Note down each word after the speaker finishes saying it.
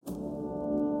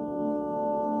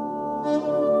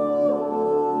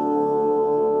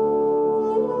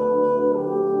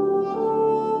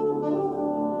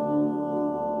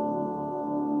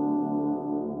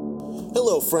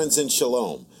friends, and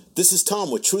shalom. This is Tom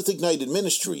with Truth Ignited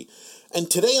Ministry, and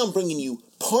today I'm bringing you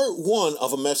part one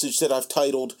of a message that I've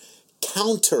titled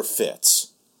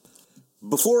Counterfeits.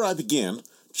 Before I begin,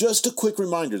 just a quick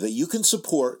reminder that you can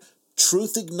support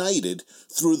Truth Ignited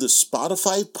through the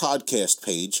Spotify podcast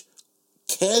page,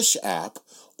 Cash App,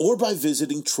 or by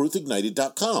visiting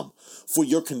truthignited.com. For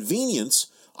your convenience,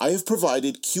 I have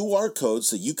provided QR codes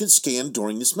that you can scan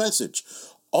during this message.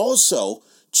 Also,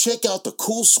 check out the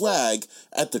cool swag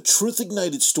at the Truth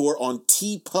Ignited store on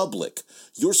TeePublic.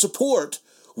 Your support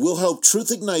will help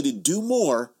Truth Ignited do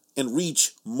more and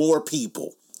reach more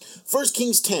people. 1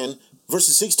 Kings 10,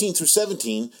 verses 16 through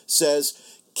 17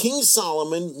 says, King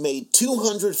Solomon made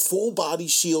 200 full-body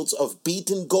shields of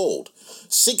beaten gold,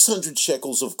 600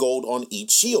 shekels of gold on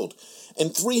each shield,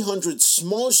 and 300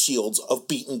 small shields of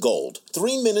beaten gold,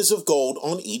 3 minas of gold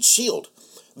on each shield.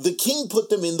 The king put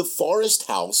them in the forest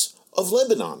house of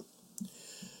Lebanon.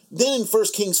 Then in 1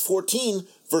 Kings 14,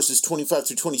 verses 25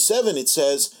 through 27, it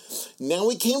says, Now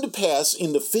it came to pass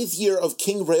in the 5th year of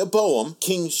King Rehoboam,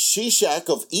 King Shishak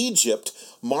of Egypt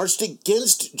marched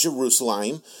against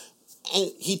Jerusalem,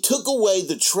 and he took away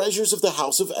the treasures of the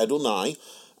house of Adonai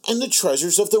and the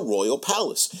treasures of the royal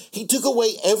palace. He took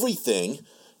away everything,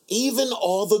 even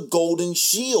all the golden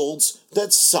shields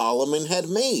that Solomon had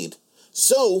made.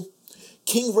 So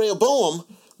King Rehoboam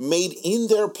made in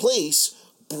their place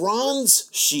bronze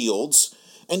shields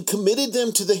and committed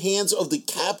them to the hands of the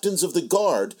captains of the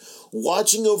guard,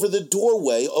 watching over the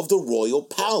doorway of the royal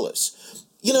palace.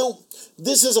 You know,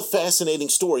 this is a fascinating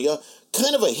story,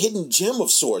 kind of a hidden gem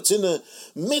of sorts. In the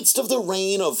midst of the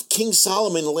reign of King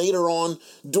Solomon later on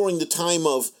during the time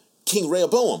of King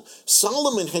Rehoboam,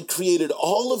 Solomon had created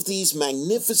all of these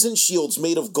magnificent shields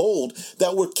made of gold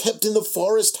that were kept in the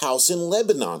forest house in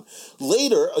Lebanon.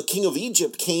 Later, a king of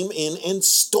Egypt came in and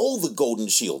stole the golden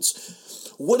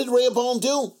shields. What did Rehoboam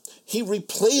do? He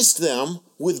replaced them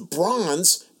with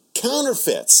bronze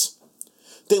counterfeits.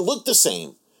 They looked the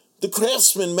same. The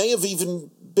craftsman may have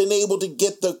even been able to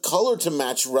get the color to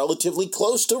match relatively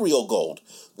close to real gold.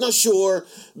 Now sure,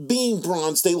 being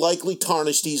bronze, they likely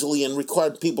tarnished easily and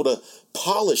required people to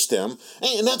polish them,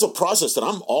 and that's a process that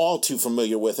I'm all too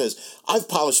familiar with, as I've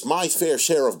polished my fair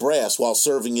share of brass while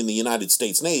serving in the United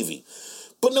States Navy.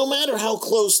 But no matter how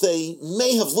close they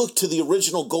may have looked to the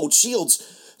original gold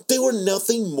shields, they were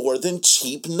nothing more than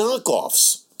cheap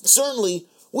knockoffs. Certainly,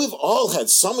 we've all had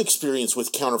some experience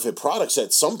with counterfeit products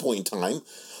at some point in time.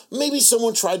 Maybe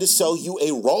someone tried to sell you a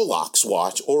Rolex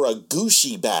watch or a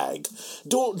Gucci bag.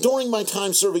 During my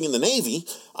time serving in the Navy,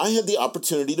 I had the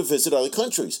opportunity to visit other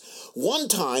countries. One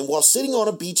time, while sitting on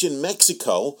a beach in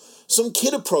Mexico, some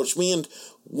kid approached me and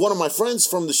one of my friends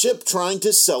from the ship trying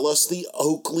to sell us the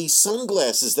Oakley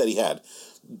sunglasses that he had.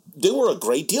 They were a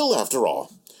great deal after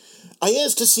all. I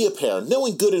asked to see a pair,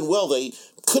 knowing good and well they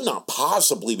could not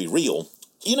possibly be real.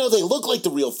 You know, they look like the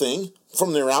real thing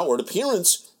from their outward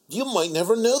appearance. You might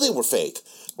never know they were fake.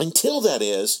 Until that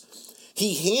is,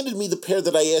 he handed me the pair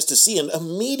that I asked to see, and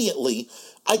immediately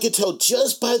I could tell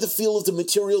just by the feel of the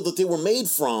material that they were made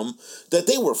from that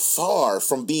they were far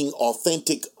from being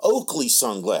authentic Oakley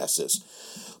sunglasses.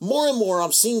 More and more,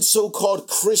 I'm seeing so-called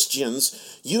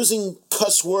Christians using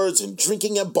cuss words and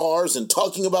drinking at bars and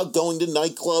talking about going to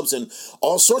nightclubs and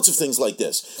all sorts of things like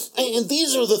this. And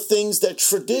these are the things that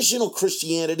traditional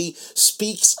Christianity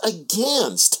speaks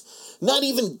against. Not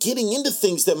even getting into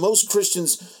things that most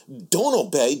Christians don't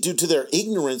obey due to their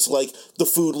ignorance, like the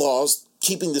food laws,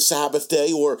 keeping the Sabbath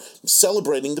day, or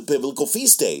celebrating the biblical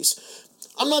feast days.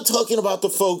 I'm not talking about the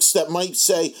folks that might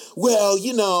say, well,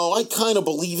 you know, I kind of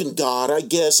believe in God, I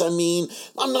guess. I mean,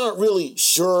 I'm not really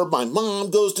sure. My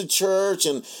mom goes to church,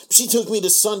 and she took me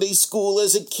to Sunday school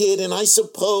as a kid, and I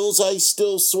suppose I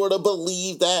still sort of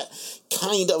believe that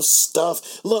kind of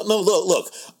stuff. Look.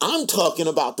 I'm talking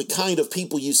about the kind of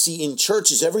people you see in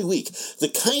churches every week. The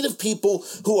kind of people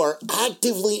who are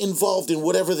actively involved in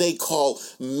whatever they call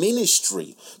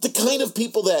ministry. The kind of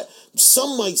people that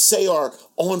some might say are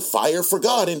on fire for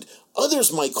God, and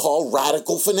others might call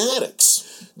radical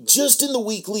fanatics. Just in the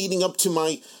week leading up to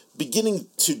my beginning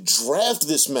to draft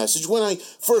this message, when I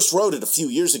first wrote it a few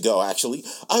years ago, actually,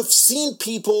 I've seen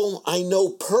people I know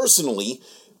personally,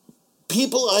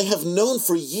 people I have known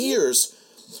for years,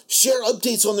 share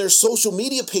updates on their social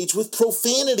media page with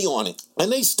profanity on it.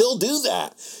 And they still do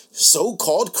that.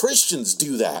 So-called Christians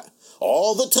do that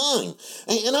all the time.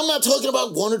 And I'm not talking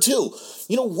about one or two.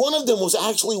 You know, one of them was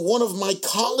actually one of my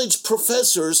college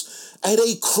professors at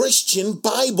a Christian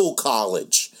Bible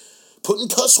college, putting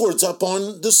cuss words up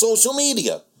on the social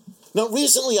media. Now,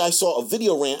 recently I saw a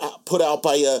video put out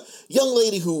by a young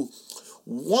lady who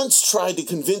once tried to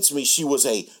convince me she was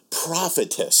a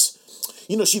prophetess.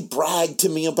 You know, she bragged to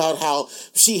me about how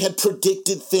she had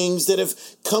predicted things that have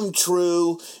come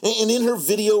true. And in her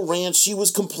video rant, she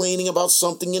was complaining about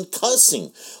something and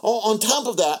cussing. On top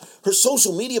of that, her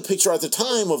social media picture at the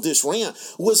time of this rant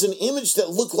was an image that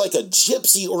looked like a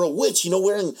gypsy or a witch, you know,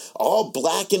 wearing all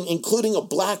black and including a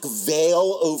black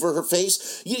veil over her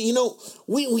face. You know,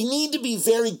 we need to be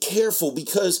very careful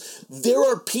because there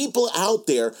are people out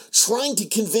there trying to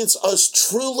convince us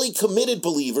truly committed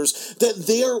believers that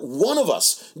they're one of us.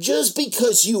 Just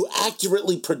because you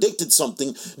accurately predicted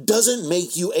something doesn't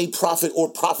make you a prophet or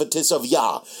prophetess of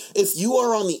Yah. If you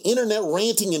are on the internet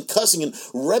ranting and cussing and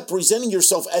representing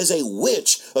yourself as a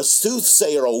witch, a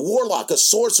soothsayer, a warlock, a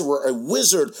sorcerer, a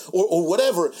wizard, or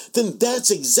whatever, then that's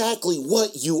exactly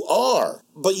what you are.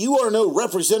 But you are no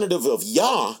representative of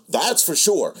Yah, that's for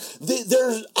sure.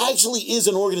 There actually is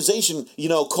an organization, you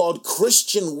know, called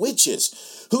Christian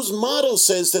Witches, whose motto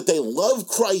says that they love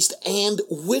Christ and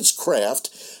witchcraft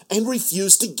and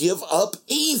refuse to give up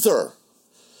either.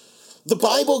 The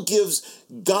Bible gives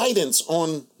guidance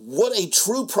on what a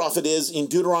true prophet is in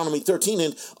Deuteronomy 13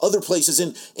 and other places,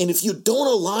 and if you don't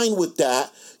align with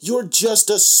that, you're just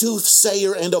a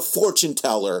soothsayer and a fortune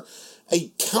teller,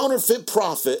 a counterfeit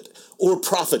prophet or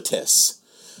prophetess.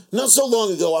 Not so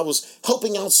long ago, I was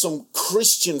helping out some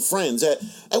Christian friends. At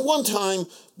one time,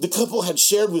 the couple had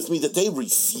shared with me that they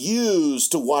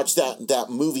refused to watch that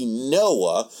movie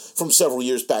Noah from several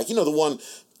years back. You know, the one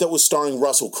that was starring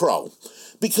Russell Crowe.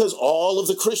 Because all of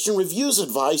the Christian reviews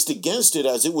advised against it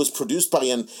as it was produced by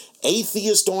an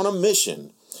atheist on a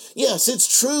mission. Yes,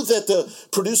 it's true that the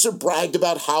producer bragged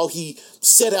about how he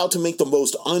set out to make the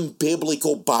most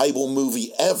unbiblical Bible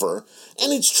movie ever,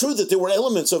 and it's true that there were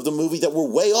elements of the movie that were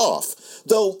way off,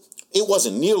 though it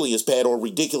wasn't nearly as bad or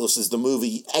ridiculous as the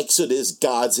movie Exodus,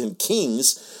 Gods and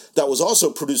Kings that was also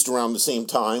produced around the same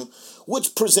time,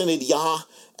 which presented Yah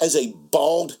as a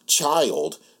bald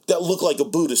child that looked like a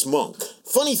Buddhist monk.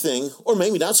 Funny thing, or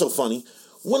maybe not so funny,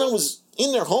 when I was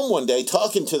in their home one day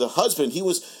talking to the husband, he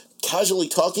was casually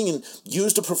talking and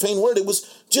used a profane word. It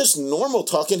was just normal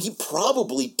talk, and he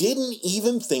probably didn't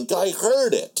even think I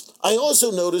heard it. I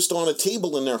also noticed on a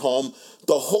table in their home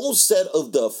the whole set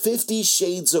of the 50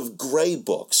 Shades of Grey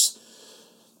books.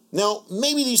 Now,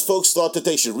 maybe these folks thought that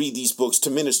they should read these books to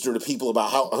minister to people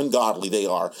about how ungodly they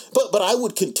are, but I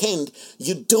would contend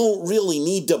you don't really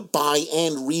need to buy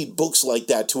and read books like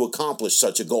that to accomplish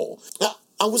such a goal. Now,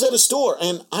 I was at a store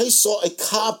and I saw a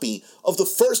copy of the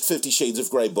first 50 Shades of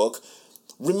Grey book,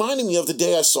 reminding me of the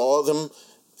day I saw them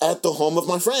at the home of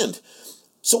my friend.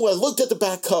 So I looked at the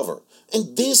back cover,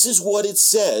 and this is what it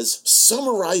says,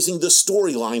 summarizing the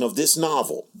storyline of this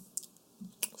novel.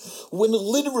 When a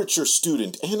literature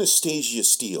student, Anastasia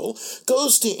Steele,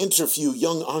 goes to interview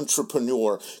young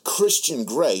entrepreneur Christian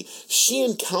Grey, she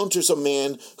encounters a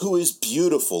man who is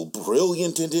beautiful,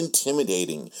 brilliant, and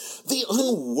intimidating. The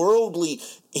unworldly,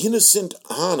 innocent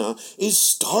Anna is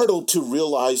startled to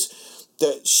realize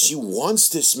that she wants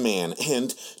this man,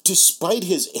 and despite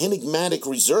his enigmatic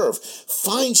reserve,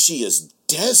 finds she is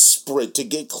desperate to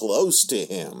get close to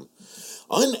him.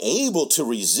 Unable to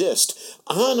resist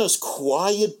Anna's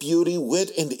quiet beauty,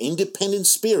 wit, and independent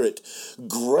spirit,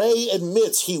 Grey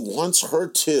admits he wants her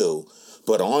too,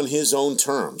 but on his own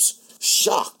terms.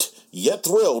 Shocked, yet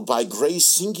thrilled by Grey's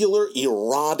singular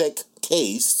erotic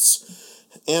tastes,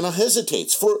 Anna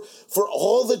hesitates. For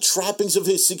all the trappings of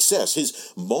his success,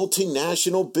 his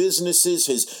multinational businesses,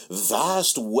 his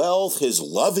vast wealth, his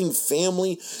loving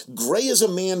family, Grey is a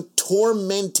man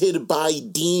tormented by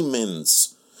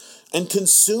demons and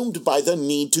consumed by the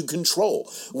need to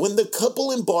control. When the couple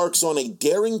embarks on a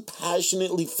daring,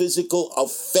 passionately physical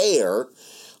affair,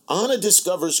 Anna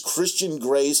discovers Christian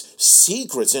Grey's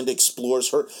secrets and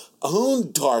explores her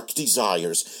own dark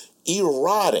desires.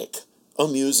 Erotic,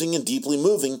 amusing, and deeply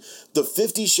moving, the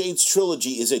 50 Shades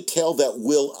trilogy is a tale that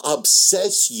will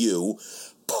obsess you,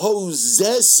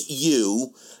 possess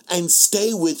you, and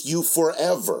stay with you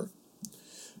forever.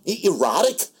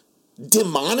 Erotic?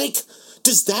 Demonic?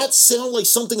 Does that sound like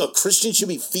something a Christian should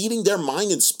be feeding their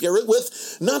mind and spirit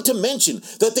with? Not to mention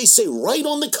that they say right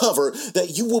on the cover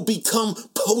that you will become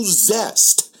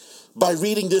possessed by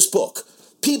reading this book.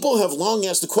 People have long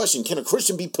asked the question, can a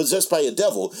Christian be possessed by a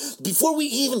devil? Before we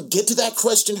even get to that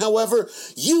question, however,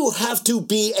 you have to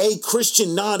be a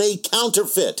Christian, not a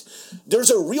counterfeit.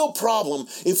 There's a real problem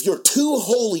if you're too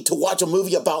holy to watch a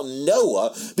movie about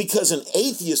Noah because an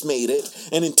atheist made it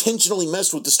and intentionally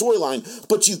messed with the storyline,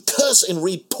 but you cuss and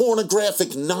read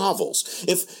pornographic novels.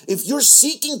 If you're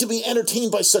seeking to be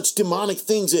entertained by such demonic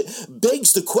things, it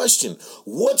begs the question,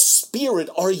 what spirit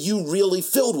are you really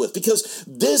filled with? Because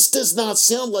this does not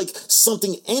sound like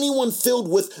something anyone filled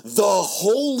with the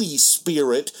Holy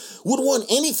Spirit would want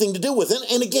anything to do with.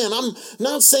 And again, I'm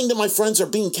not saying that my friends are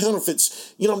being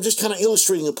counterfeits. I'm just kind of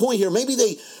illustrating a point here. Maybe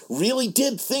they really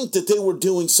did think that they were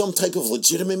doing some type of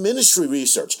legitimate ministry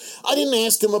research. I didn't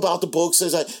ask them about the books,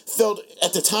 as I felt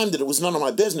at the time that it was none of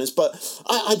my business, but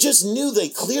I just knew they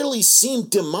clearly seemed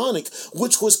demonic,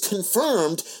 which was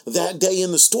confirmed that day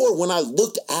in the store when I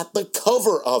looked at the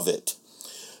cover of it.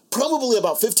 Probably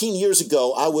about 15 years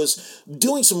ago, I was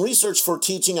doing some research for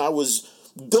teaching I was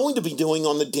going to be doing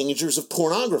on the dangers of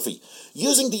pornography.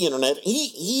 Using the internet,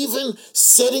 even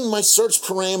setting my search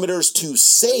parameters to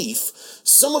safe,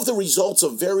 some of the results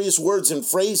of various words and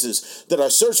phrases that I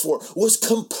searched for was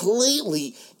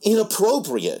completely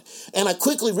inappropriate. And I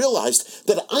quickly realized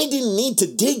that I didn't need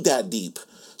to dig that deep.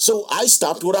 So I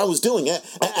stopped what I was doing.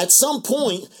 At some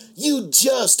point, you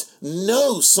just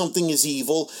know something is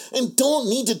evil and don't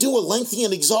need to do a lengthy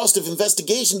and exhaustive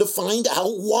investigation to find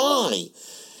out why.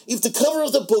 If the cover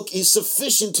of the book is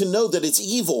sufficient to know that it's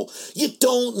evil, you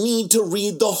don't need to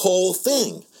read the whole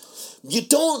thing. You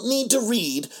don't need to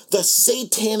read the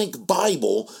Satanic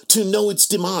Bible to know it's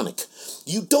demonic.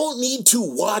 You don't need to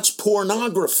watch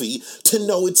pornography to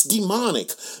know it's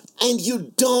demonic. And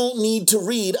you don't need to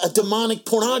read a demonic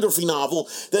pornography novel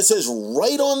that says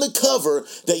right on the cover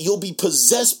that you'll be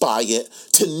possessed by it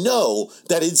to know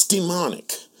that it's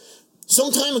demonic.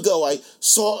 Some time ago, I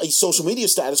saw a social media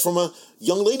status from a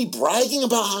young lady bragging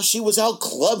about how she was out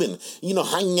clubbing,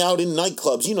 hanging out in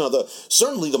nightclubs,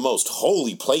 certainly the most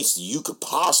holy place that you could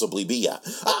possibly be at.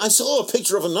 I saw a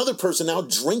picture of another person out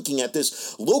drinking at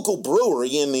this local brewery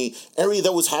in the area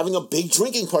that was having a big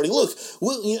drinking party. Look,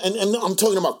 and I'm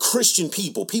talking about Christian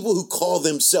people who call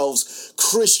themselves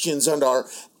Christians and are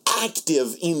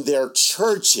active in their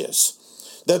churches.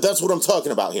 That's what I'm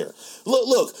talking about here.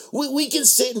 Look, we can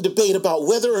sit and debate about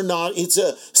whether or not it's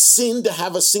a sin to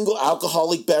have a single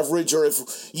alcoholic beverage or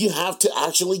if you have to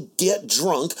actually get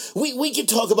drunk. We can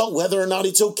talk about whether or not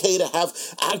it's okay to have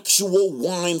actual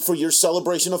wine for your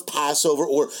celebration of Passover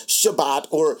or Shabbat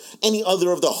or any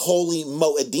other of the holy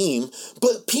Moedim.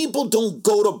 But people don't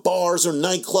go to bars or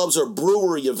nightclubs or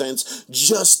brewery events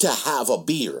just to have a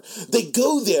beer. They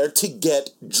go there to get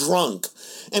drunk.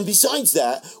 And besides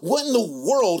that, what in the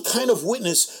world kind of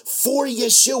witness for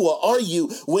Yeshua are you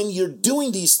when you're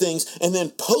doing these things and then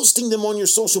posting them on your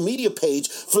social media page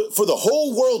for the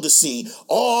whole world to see,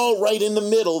 all right in the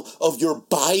middle of your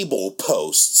Bible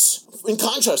posts? In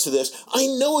contrast to this, I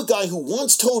know a guy who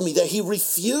once told me that he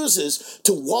refuses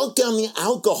to walk down the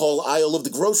alcohol aisle of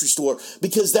the grocery store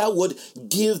because that would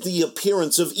give the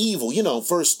appearance of evil.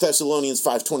 1 Thessalonians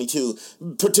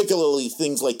 5:22, particularly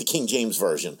things like the King James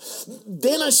Version.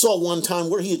 Then I saw one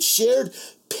time where he had shared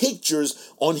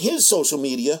pictures on his social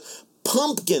media,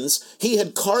 pumpkins he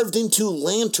had carved into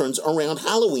lanterns around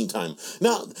Halloween time.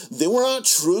 Now, they were not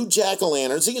true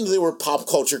jack-o'-lanterns. They were pop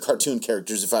culture cartoon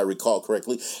characters, if I recall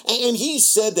correctly. And he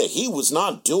said that he was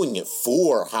not doing it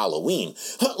for Halloween.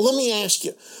 Let me ask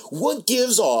you, what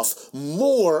gives off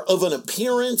more of an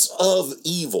appearance of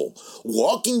evil?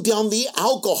 Walking down the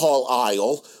alcohol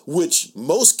aisle, which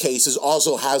most cases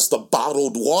also has the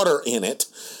bottled water in it,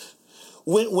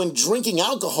 when drinking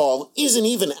alcohol isn't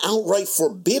even outright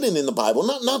forbidden in the Bible.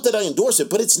 Not that I endorse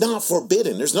it, but it's not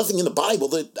forbidden. There's nothing in the Bible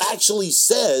that actually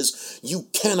says you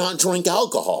cannot drink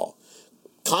alcohol,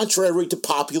 contrary to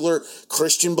popular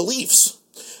Christian beliefs.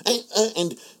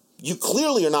 And you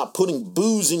clearly are not putting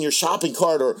booze in your shopping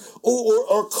cart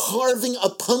or carving a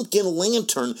pumpkin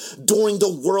lantern during the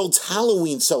world's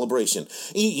Halloween celebration.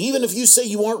 Even if you say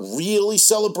you aren't really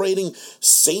celebrating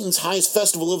Satan's highest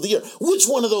festival of the year, which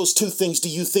one of those two things do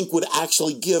you think would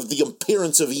actually give the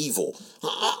appearance of evil?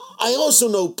 I also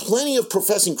know plenty of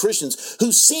professing Christians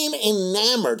who seem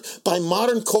enamored by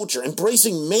modern culture,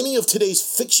 embracing many of today's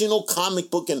fictional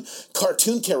comic book and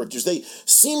cartoon characters. They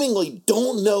seemingly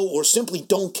don't know or simply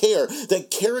don't care that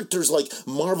characters like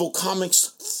Marvel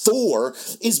Comics' Thor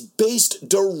is based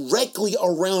directly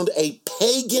around a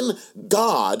pagan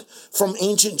god from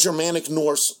ancient Germanic,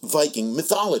 Norse, Viking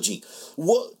mythology.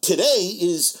 What today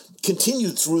is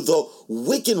continued through the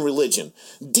Wiccan religion.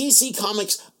 DC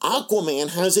Comics' Aquaman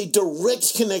has a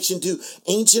direct connection to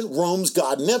ancient Rome's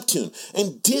god Neptune,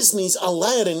 and Disney's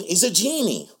Aladdin is a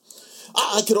genie.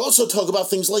 I could also talk about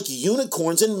things like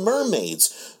unicorns and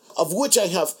mermaids, of which I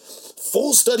have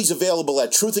full studies available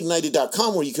at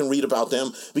truthignited.com where you can read about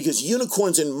them, because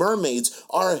unicorns and mermaids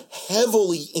are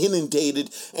heavily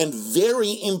inundated and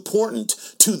very important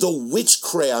to the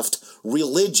witchcraft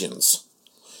religions.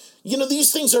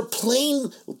 These things are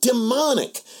plain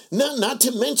demonic, not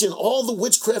to mention all the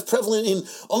witchcraft prevalent in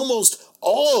almost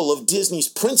all of Disney's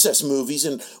princess movies,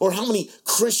 or how many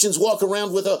Christians walk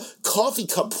around with a coffee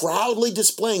cup proudly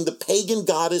displaying the pagan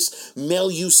goddess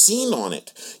Melusine on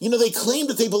it. They claim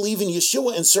that they believe in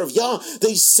Yeshua and serve Yah.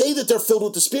 They say that they're filled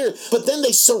with the Spirit, but then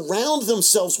they surround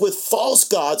themselves with false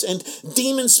gods and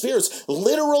demon spirits,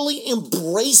 literally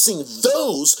embracing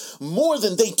those more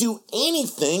than they do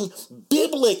anything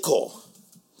biblical.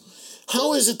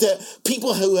 How is it that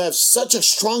people who have such a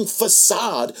strong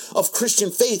facade of Christian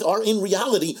faith are in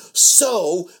reality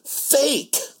so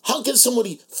fake? How can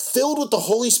somebody filled with the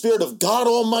Holy Spirit of God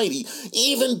Almighty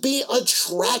even be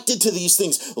attracted to these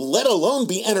things, let alone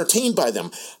be entertained by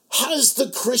them? Has the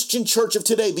Christian church of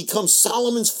today become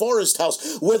Solomon's forest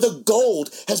house, where the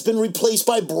gold has been replaced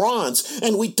by bronze,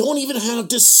 and we don't even have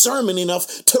discernment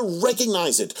enough to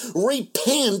recognize it?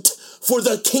 Repent, for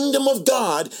the kingdom of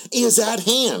God is at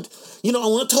hand. I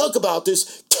want to talk about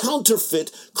this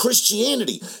counterfeit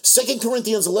Christianity. 2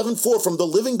 Corinthians 11:4 from the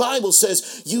Living Bible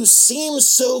says, "You seem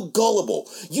so gullible.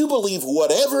 You believe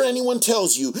whatever anyone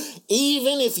tells you,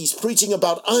 even if he's preaching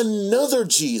about another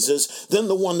Jesus than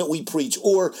the one that we preach,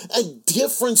 or a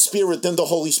different spirit than the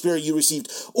Holy Spirit you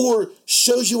received, or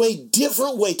shows you a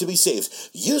different way to be saved.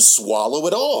 You swallow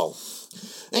it all."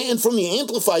 And from the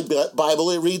Amplified Bible,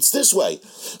 it reads this way: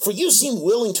 "For you seem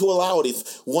willing to allow it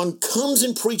if one comes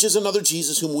and preaches another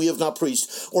Jesus whom we have not preached,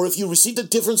 or if you received a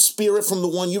different spirit from the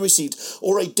one you received,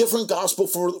 or a different gospel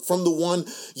from the one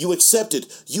you accepted.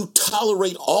 You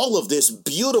tolerate all of this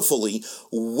beautifully,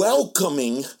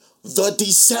 welcoming the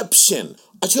deception."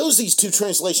 I chose these two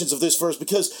translations of this verse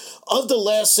because of the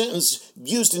last sentence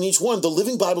used in each one. The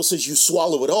Living Bible says you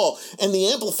swallow it all, and the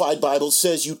Amplified Bible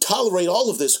says you tolerate all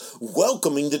of this,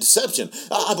 welcoming the deception.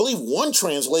 I believe one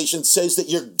translation says that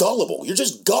you're gullible. You're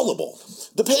just gullible.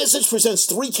 The passage presents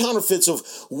three counterfeits, of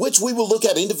which we will look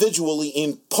at individually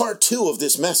in part 2 of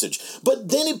this message. But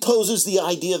then it poses the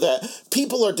idea that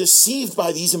people are deceived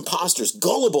by these imposters,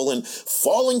 gullible and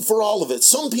falling for all of it.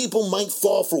 Some people might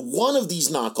fall for one of these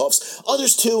knockoffs,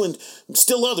 others two, and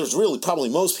still others, really, probably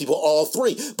most people, all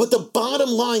three. But the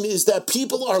bottom line is that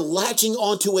people are latching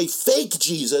onto a fake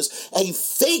Jesus, a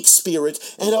fake spirit,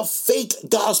 and a fake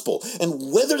gospel.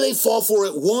 And whether they fall for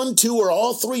it 1, 2, or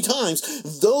all 3 times,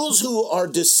 those who are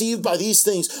deceived by these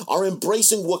things are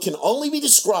embracing what can only be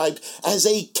described as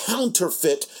a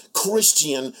counterfeit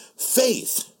Christian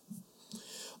faith.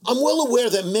 I'm well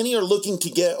aware that many are looking to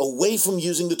get away from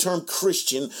using the term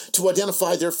Christian to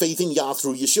identify their faith in Yah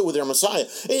through Yeshua, their Messiah.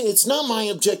 It's not my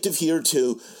objective here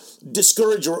to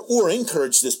discourage or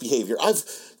encourage this behavior. I've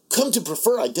come to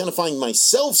prefer identifying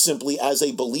myself simply as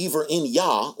a believer in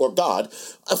Yah, or God,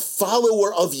 a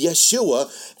follower of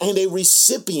Yeshua, and a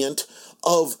recipient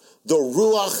of the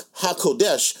Ruach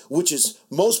HaKodesh, which is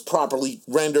most properly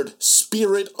rendered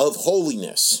Spirit of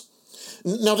Holiness.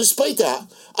 Now, despite that,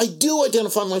 I do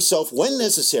identify myself, when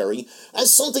necessary,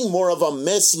 as something more of a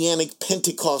Messianic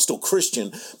Pentecostal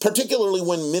Christian, particularly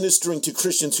when ministering to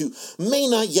Christians who may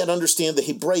not yet understand the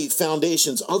Hebraic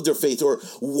foundations of their faith, or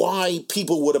why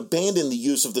people would abandon the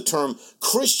use of the term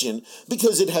Christian,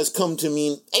 because it has come to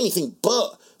mean anything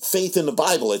but faith in the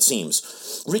Bible, it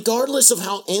seems. Regardless of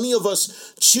how any of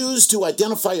us choose to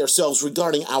identify ourselves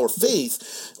regarding our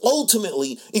faith,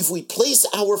 ultimately, if we place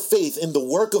our faith in the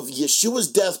work of Yeshua's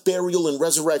death, burial, and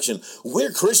resurrection,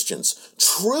 we're Christians.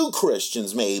 True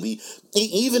Christians, maybe,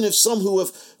 even if some who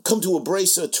have come to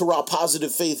embrace a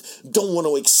Torah-positive faith don't want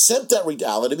to accept that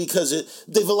reality because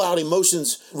they've allowed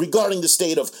emotions regarding the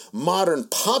state of modern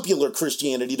popular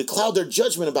Christianity to cloud their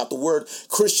judgment about the word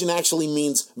Christian actually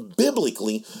means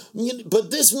biblically. But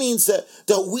this means that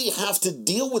we have to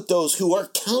deal with those who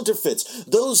are counterfeits,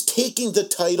 those taking the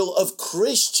title of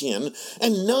Christian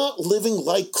and not living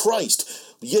like Christ.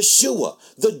 Yeshua,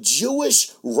 the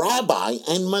Jewish rabbi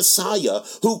and Messiah,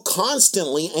 who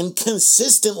constantly and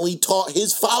consistently taught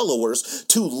his followers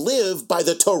to live by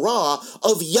the Torah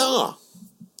of Yah.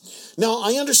 Now,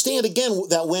 I understand again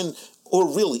that when, or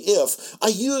really if, I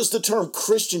use the term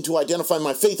Christian to identify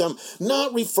my faith, I'm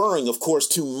not referring, of course,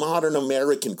 to modern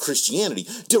American Christianity,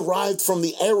 derived from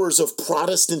the errors of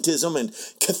Protestantism and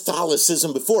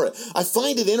Catholicism before it. I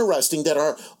find it interesting that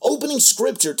our opening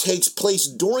scripture takes place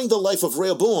during the life of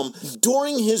Rehoboam,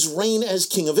 during his reign as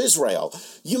king of Israel.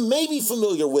 You may be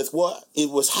familiar with what it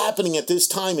was happening at this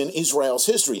time in Israel's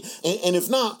history, and if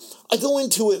not, I go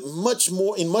into it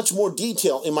in much more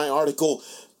detail in my article,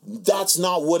 That's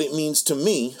Not What It Means to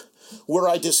Me, where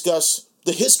I discuss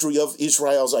the history of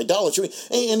Israel's idolatry,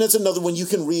 and that's another one you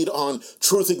can read on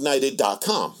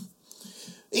truthignited.com.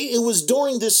 It was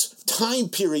during this time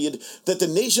period that the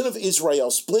nation of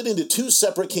Israel split into two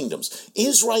separate kingdoms,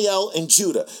 Israel and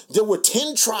Judah. There were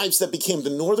 10 tribes that became the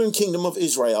northern kingdom of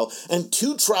Israel and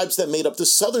 2 tribes that made up the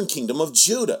southern kingdom of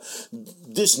Judah.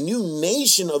 This new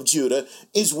nation of Judah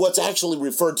is what's actually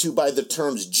referred to by the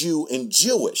terms Jew and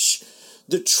Jewish.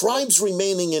 The tribes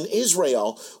remaining in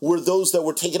Israel were those that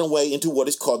were taken away into what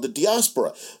is called the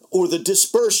diaspora, or the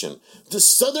dispersion. The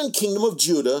southern kingdom of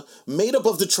Judah, made up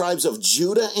of the tribes of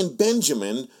Judah and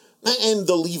Benjamin, and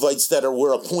the Levites that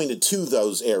were appointed to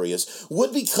those areas,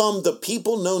 would become the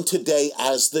people known today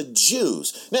as the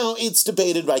Jews. Now, it's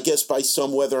debated, I guess, by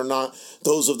some whether or not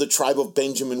those of the tribe of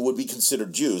Benjamin would be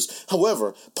considered Jews.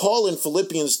 However, Paul in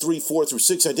Philippians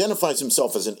 3:4-6 identifies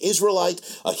himself as an Israelite,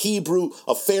 a Hebrew,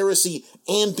 a Pharisee,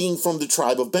 and being from the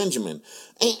tribe of Benjamin.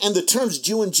 And the terms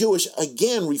Jew and Jewish,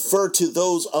 again, refer to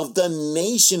those of the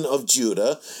nation of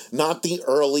Judah, not the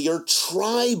earlier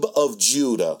tribe of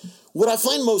Judah. What I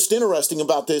find most interesting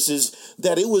about this is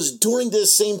that it was during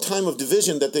this same time of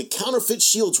division that the counterfeit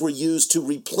shields were used to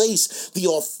replace the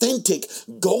authentic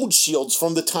gold shields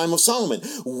from the time of Solomon.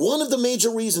 One of the major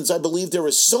reasons I believe there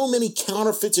are so many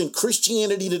counterfeits in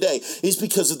Christianity today is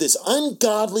because of this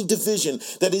ungodly division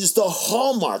that is the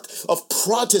hallmark of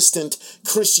Protestant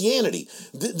Christianity.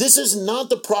 This is not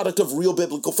the product of real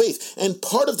biblical faith, and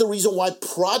part of the reason why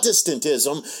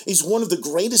Protestantism is one of the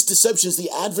greatest deceptions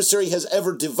the adversary has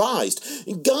ever devised.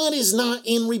 God is not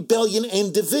in rebellion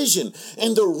and division,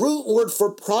 and the root word for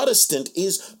Protestant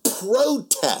is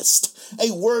protest,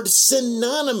 a word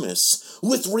synonymous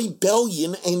with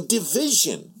rebellion and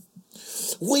division.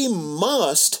 We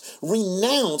must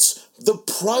renounce the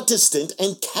Protestant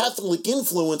and Catholic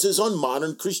influences on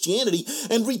modern Christianity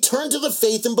and return to the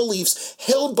faith and beliefs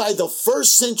held by the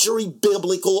first century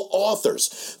biblical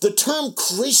authors. The term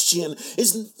Christian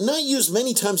is not used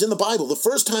many times in the Bible. The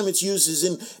first time it's used is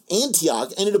in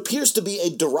Antioch, and it appears to be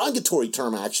a derogatory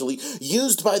term, actually,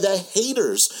 used by the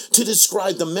haters to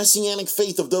describe the messianic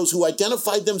faith of those who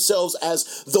identified themselves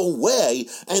as the Way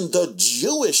and the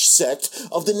Jewish sect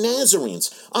of the Nazarenes.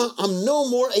 I'm no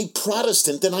more a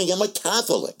Protestant than I am a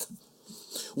Catholic.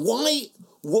 Why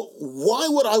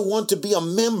would I want to be a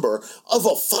member of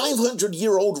a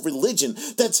 500-year-old religion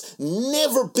that's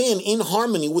never been in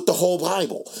harmony with the whole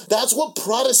Bible? That's what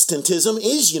Protestantism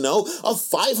is, a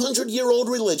 500-year-old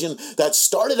religion that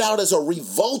started out as a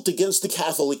revolt against the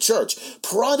Catholic Church.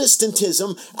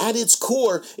 Protestantism, at its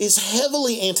core, is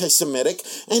heavily anti-Semitic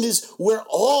and is where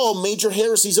all major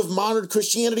heresies of modern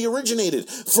Christianity originated,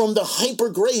 from the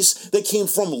hyper-grace that came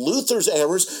from Luther's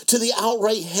errors to the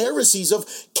outright heresies of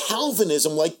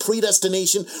Calvinism, like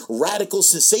predestination, radical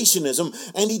cessationism,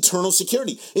 and eternal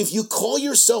security. If you call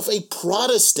yourself a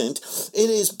Protestant, it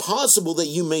is possible that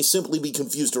you may simply be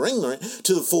confused or ignorant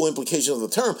to the full implication of the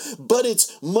term, but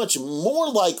it's much more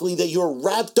likely that you're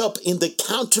wrapped up in the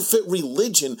counterfeit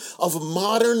religion of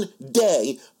modern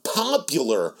day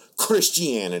popular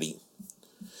Christianity.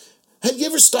 Have you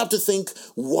ever stopped to think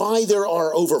why there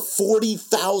are over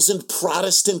 40,000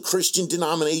 Protestant Christian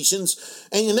denominations?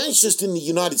 And that's just in the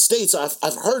United States.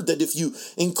 I've heard that if you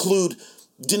include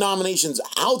denominations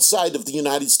outside of the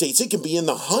United States, it can be in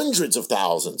the hundreds of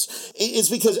thousands. It's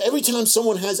because every time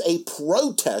someone has a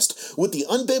protest with the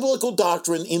unbiblical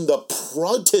doctrine in the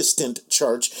Protestant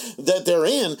church that they're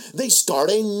in, they start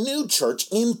a new church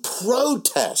in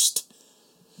protest.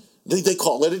 They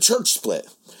call it a church split.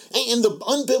 And the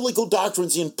unbiblical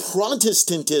doctrines in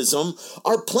Protestantism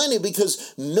are plenty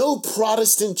because no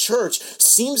Protestant church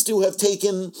seems to have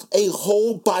taken a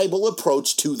whole Bible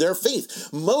approach to their faith.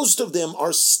 Most of them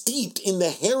are steeped in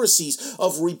the heresies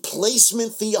of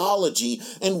replacement theology,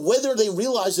 and whether they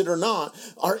realize it or not,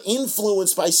 are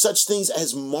influenced by such things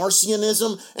as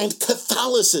Marcionism and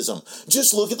Catholicism.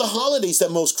 Just look at the holidays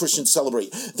that most Christians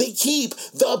celebrate. They keep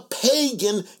the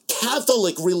pagan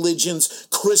Catholic religions,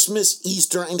 Christmas,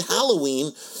 Easter, and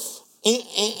Halloween,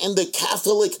 and the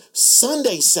Catholic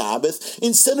Sunday Sabbath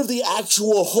instead of the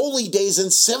actual holy days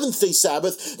and Seventh-day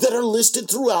Sabbath that are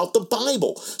listed throughout the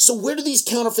Bible. So where do these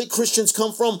counterfeit Christians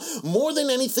come from? More than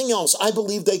anything else, I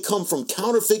believe they come from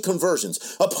counterfeit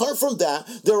conversions. Apart from that,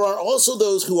 there are also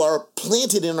those who are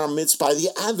planted in our midst by the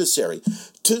adversary.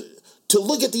 To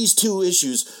look at these two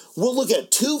issues, we'll look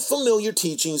at two familiar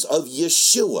teachings of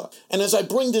Yeshua. And as I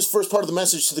bring this first part of the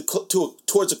message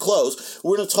towards a close,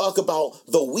 we're going to talk about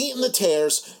the wheat and the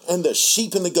tares and the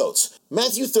sheep and the goats.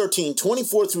 Matthew 13,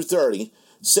 24 through 30,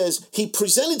 says, he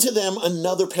presented to them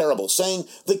another parable, saying,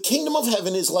 the kingdom of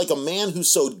heaven is like a man who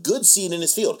sowed good seed in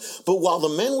his field. But while the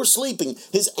men were sleeping,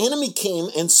 his enemy came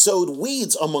and sowed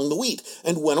weeds among the wheat,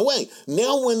 and went away.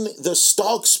 Now when the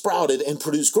stalk sprouted and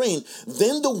produced grain,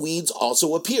 then the weeds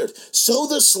also appeared. So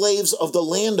the slaves of the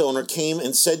landowner came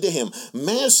and said to him,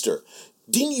 Master,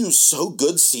 didn't you sow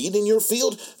good seed in your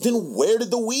field? Then where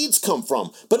did the weeds come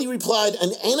from? But he replied,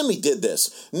 an enemy did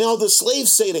this. Now the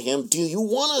slaves say to him, do you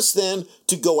want us then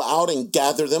to go out and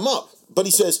gather them up? But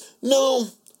he says, no,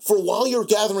 for while you're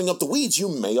gathering up the weeds, you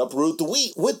may uproot the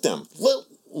wheat with them.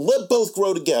 Let both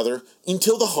grow together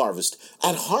until the harvest.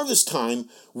 At harvest time,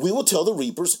 we will tell the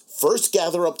reapers, first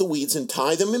gather up the weeds and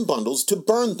tie them in bundles to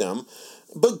burn them,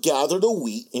 but gather the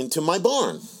wheat into my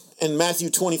barn. In Matthew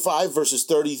 25, verses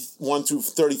 31 through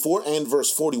 34, and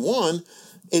verse 41,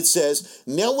 it says,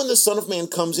 now when the Son of Man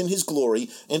comes in his glory,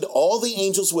 and all the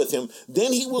angels with him,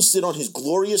 then he will sit on his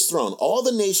glorious throne. All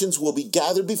the nations will be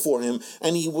gathered before him,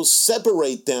 and he will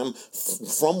separate them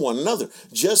from one another,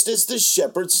 just as the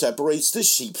shepherd separates the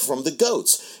sheep from the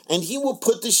goats. And he will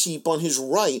put the sheep on his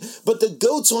right, but the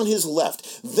goats on his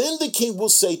left. Then the king will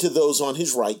say to those on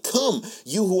his right, come,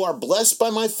 you who are blessed by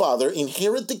my Father,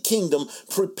 inherit the kingdom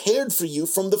prepared for you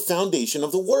from the foundation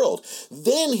of the world.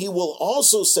 Then he will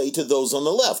also say to those on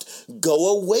the left,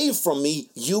 go away from me,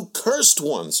 you cursed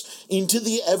ones, into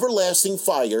the everlasting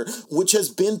fire, which has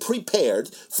been prepared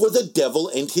for the devil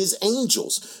and his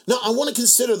angels. Now, I want to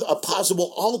consider a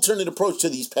possible alternate approach to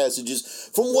these passages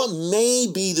from what may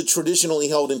be the traditionally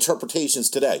held interpretations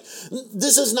today.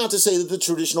 This is not to say that the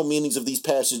traditional meanings of these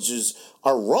passages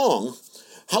are wrong.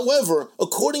 However,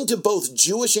 according to both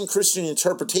Jewish and Christian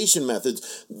interpretation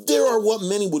methods, there are what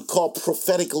many would call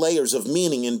prophetic layers of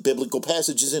meaning in biblical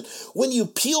passages. And when you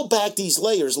peel back these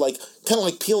layers, kind of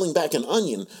like peeling back an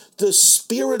onion, the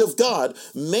Spirit of God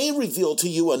may reveal to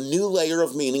you a new layer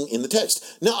of meaning in the text.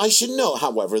 Now, I should note,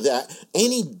 however, that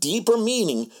any deeper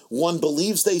meaning one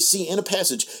believes they see in a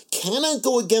passage cannot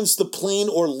go against the plain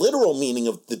or literal meaning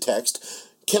of the text,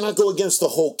 cannot go against the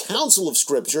whole counsel of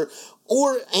Scripture,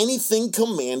 or anything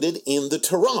commanded in the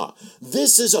Torah.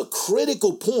 This is a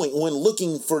critical point when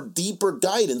looking for deeper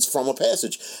guidance from a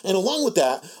passage. And along with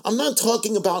that, I'm not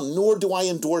talking about, nor do I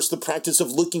endorse the practice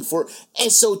of looking for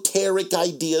esoteric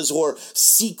ideas or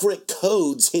secret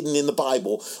codes hidden in the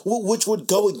Bible, which would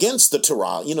go against the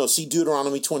Torah. See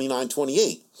Deuteronomy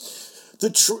 29:28.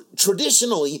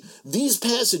 Traditionally, these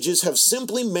passages have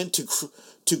simply meant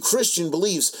to Christian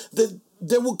beliefs that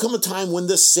there will come a time when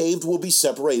the saved will be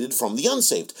separated from the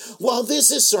unsaved. While this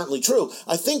is certainly true,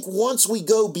 I think once we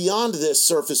go beyond this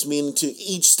surface meaning to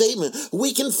each statement,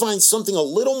 we can find something a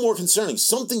little more concerning,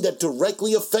 something that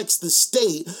directly affects the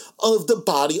state of the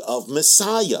body of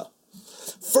Messiah.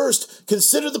 First,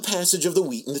 consider the passage of the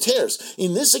wheat and the tares.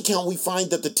 In this account, we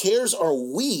find that the tares are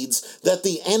weeds that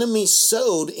the enemy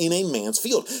sowed in a man's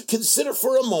field. Consider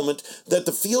for a moment that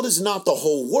the field is not the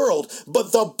whole world,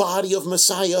 but the body of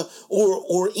Messiah,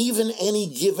 or even any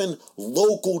given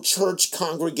local church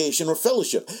congregation or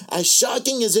fellowship. As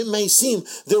shocking as it may seem,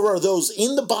 there are those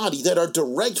in the body that are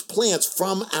direct plants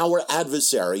from our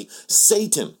adversary,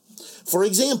 Satan. For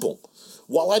example,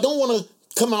 while I don't want to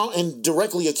come out and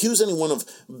directly accuse anyone of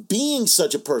being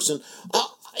such a person,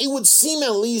 it would seem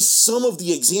at least some of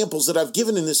the examples that I've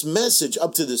given in this message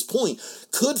up to this point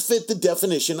could fit the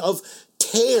definition of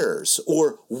tares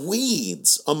or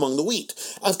weeds among the wheat.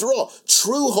 After all,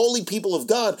 true holy people of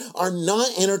God are not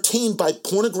entertained by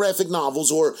pornographic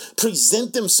novels or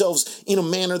present themselves in a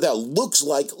manner that looks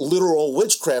like literal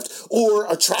witchcraft, or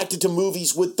attracted to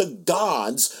movies with the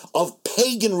gods of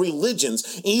pagan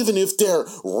religions, even if they're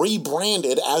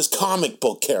rebranded as comic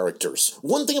book characters.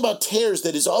 One thing about tares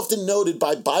that is often noted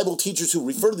by Bible teachers who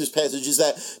refer to this passage is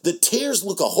that the tares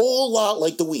look a whole lot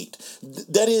like the wheat.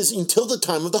 That is, until the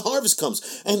time of the harvest comes.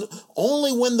 And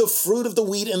only when the fruit of the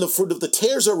wheat and the fruit of the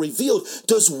tares are revealed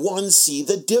does one see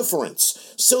the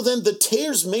difference. So then the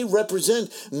tares may represent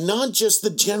not just the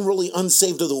generally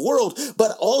unsaved of the world,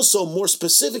 but also, more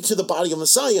specific to the body of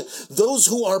Messiah, those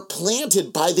who are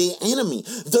planted by the enemy,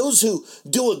 those who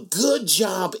do a good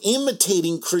job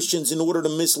imitating Christians in order to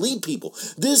mislead people.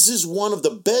 This is one of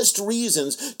the best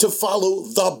reasons to follow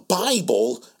the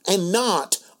Bible and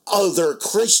not other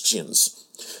Christians.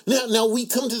 Now we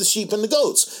come to the sheep and the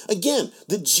goats. Again,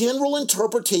 the general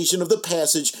interpretation of the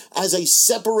passage as a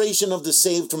separation of the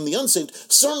saved from the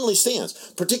unsaved certainly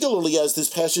stands, particularly as this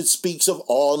passage speaks of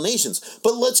all nations.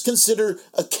 But let's consider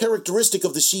a characteristic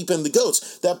of the sheep and the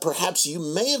goats that perhaps you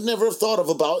may have never thought of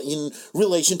about in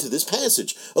relation to this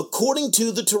passage. According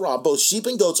to the Torah, both sheep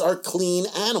and goats are clean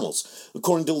animals.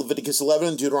 According to Leviticus 11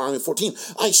 and Deuteronomy 14,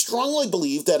 I strongly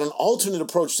believe that an alternate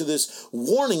approach to this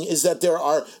warning is that there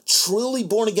are truly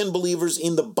born-again believers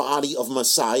in the body of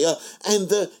Messiah and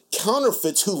the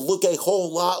counterfeits who look a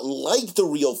whole lot like the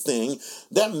real thing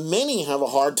that many have a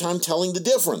hard time telling the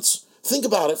difference. Think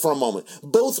about it for a moment.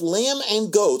 Both lamb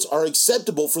and goats are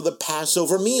acceptable for the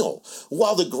Passover meal.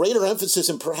 While the greater emphasis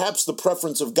and perhaps the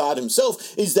preference of God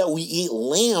himself is that we eat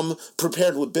lamb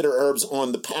prepared with bitter herbs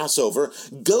on the Passover,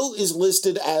 goat is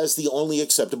listed as the only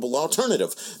acceptable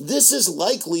alternative. This is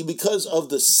likely because of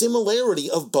the similarity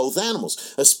of both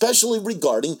animals, especially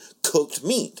regarding cooked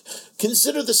meat.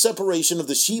 Consider the separation of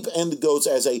the sheep and the goats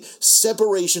as a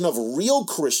separation of real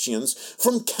Christians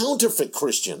from counterfeit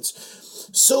Christians.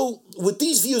 So, with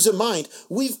these views in mind,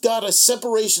 we've got a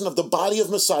separation of the body of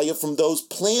Messiah from those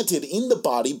planted in the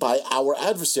body by our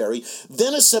adversary,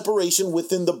 then a separation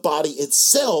within the body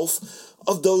itself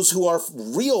of those who are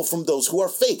real from those who are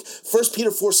fake. 1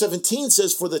 Peter 4:17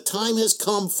 says, "For the time has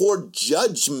come for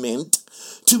judgment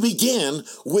to begin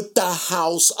with the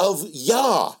house of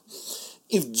Yah."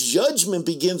 If judgment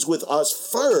begins with us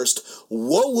first,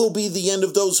 what will be the end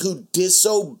of those who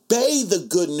disobey the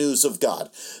good news of God?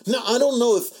 Now, I don't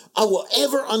know if I will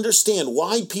ever understand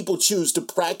why people choose to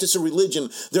practice a religion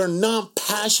they're not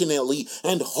passionately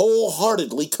and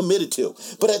wholeheartedly committed to.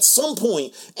 But at some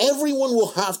point, everyone will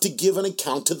have to give an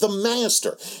account to the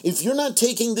master. If you're not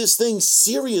taking this thing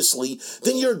seriously,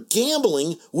 then you're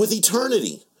gambling with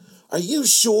eternity. Are you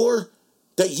sure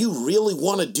that you really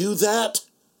want to do that?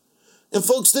 And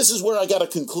folks, this is where I got to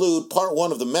conclude part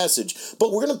one of the message,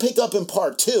 but we're going to pick up in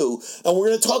part two, and we're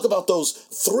going to talk about those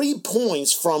 3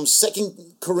 points from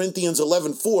 2 Corinthians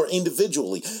 11:4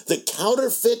 individually. The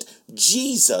counterfeit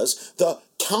Jesus, the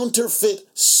counterfeit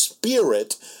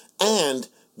spirit, and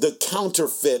the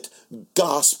counterfeit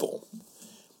gospel.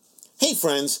 Hey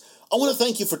friends, I want to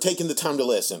thank you for taking the time to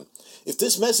listen. If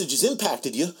this message has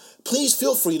impacted you, please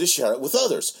feel free to share it with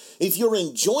others. If you're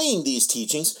enjoying these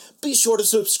teachings, be sure to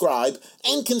subscribe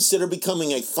and consider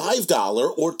becoming a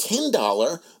 $5 or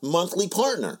 $10 monthly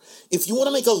partner. If you want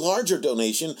to make a larger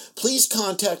donation, please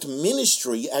contact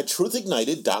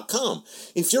ministry@truthignited.com.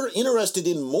 If you're interested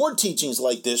in more teachings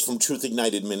like this from Truth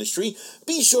Ignited Ministry,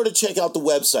 be sure to check out the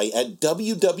website at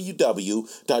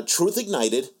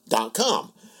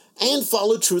www.truthignited.com and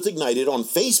follow Truth Ignited on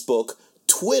Facebook,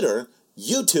 Twitter,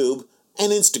 YouTube,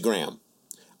 and Instagram.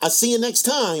 I'll see you next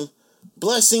time.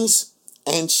 Blessings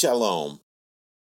and shalom.